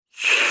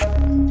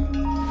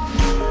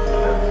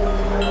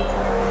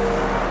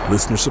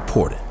Listener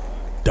supported.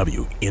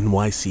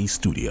 WNYC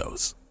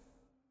Studios.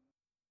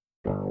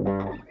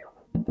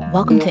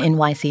 Welcome to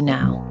NYC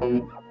Now,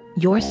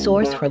 your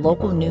source for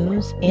local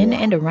news in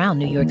and around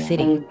New York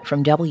City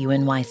from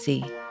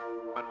WNYC.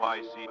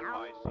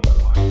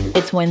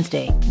 It's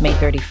Wednesday, May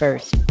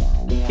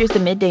 31st. Here's the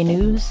Midday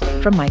News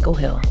from Michael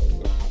Hill.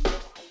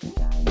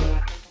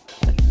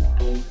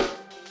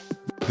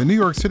 The New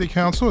York City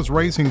Council is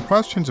raising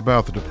questions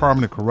about the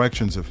Department of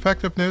Corrections'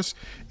 effectiveness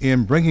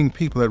in bringing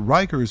people at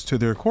Rikers to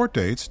their court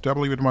dates.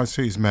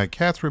 WNYC's Matt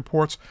Katz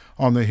reports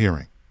on the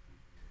hearing.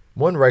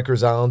 One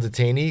Rikers Island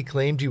detainee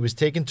claimed he was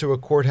taken to a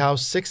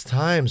courthouse 6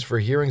 times for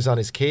hearings on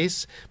his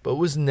case, but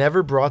was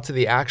never brought to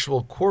the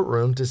actual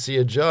courtroom to see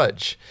a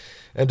judge.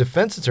 And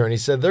defense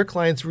attorneys said their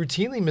clients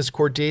routinely miss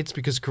court dates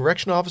because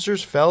correction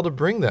officers fail to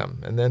bring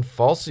them and then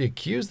falsely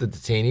accuse the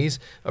detainees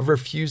of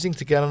refusing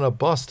to get on a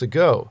bus to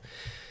go.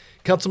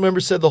 Council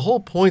members said the whole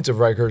point of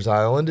Rikers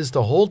Island is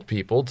to hold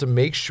people to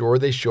make sure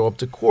they show up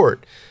to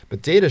court.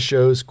 But data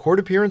shows court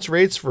appearance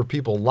rates for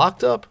people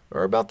locked up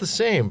are about the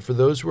same for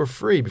those who are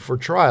free before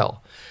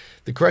trial.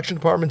 The Correction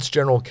Department's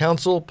General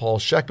Counsel, Paul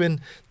Sheckman,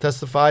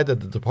 testified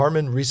that the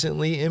department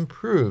recently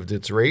improved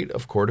its rate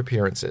of court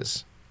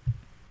appearances.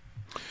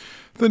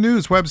 The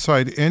news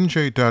website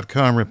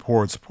NJ.com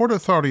reports Port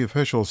Authority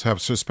officials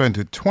have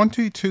suspended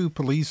 22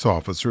 police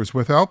officers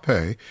without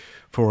pay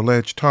for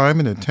alleged time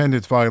and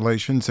attendance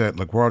violations at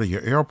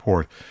LaGuardia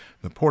Airport.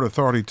 The Port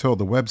Authority told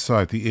the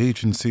website the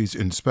agency's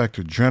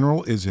Inspector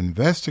General is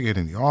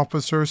investigating the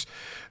officers.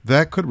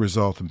 That could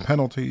result in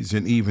penalties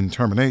and even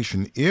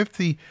termination if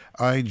the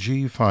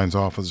IG finds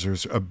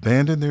officers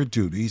abandon their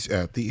duties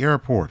at the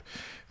airport.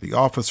 The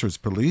Officers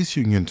Police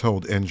Union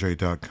told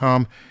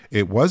NJ.com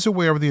it was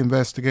aware of the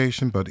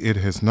investigation, but it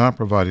has not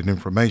provided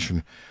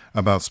information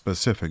about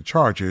specific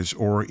charges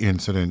or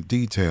incident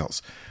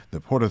details.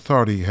 The Port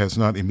Authority has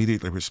not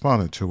immediately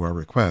responded to our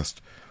request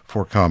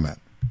for comment.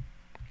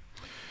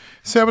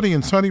 70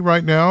 and sunny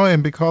right now,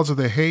 and because of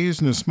the haze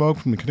and the smoke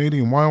from the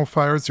Canadian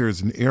wildfires, there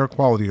is an air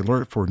quality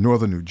alert for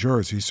northern New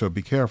Jersey, so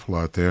be careful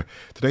out there.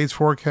 Today's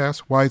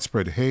forecast,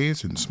 widespread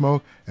haze and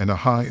smoke, and a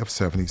high of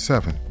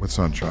 77 with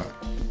sunshine.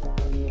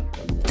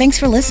 Thanks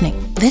for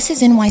listening. This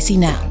is NYC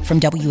Now from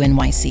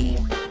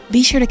WNYC.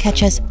 Be sure to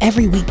catch us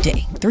every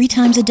weekday, 3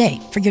 times a day,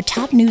 for your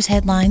top news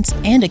headlines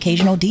and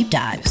occasional deep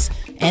dives.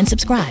 And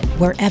subscribe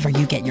wherever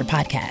you get your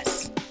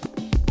podcasts.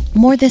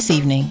 More this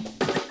evening.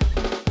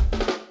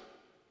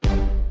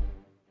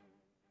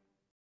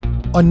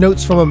 On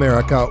Notes from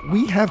America,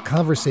 we have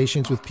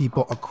conversations with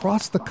people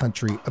across the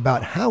country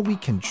about how we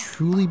can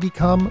truly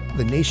become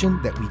the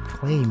nation that we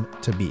claim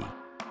to be.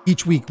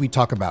 Each week we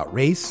talk about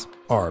race,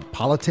 our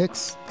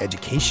politics,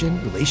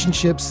 education,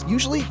 relationships,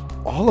 usually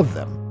all of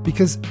them,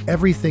 because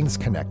everything's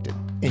connected.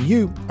 And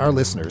you, our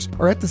listeners,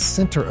 are at the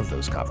center of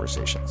those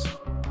conversations.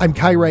 I'm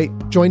Kai Wright.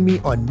 Join me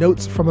on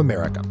Notes from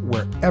America,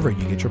 wherever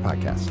you get your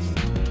podcasts.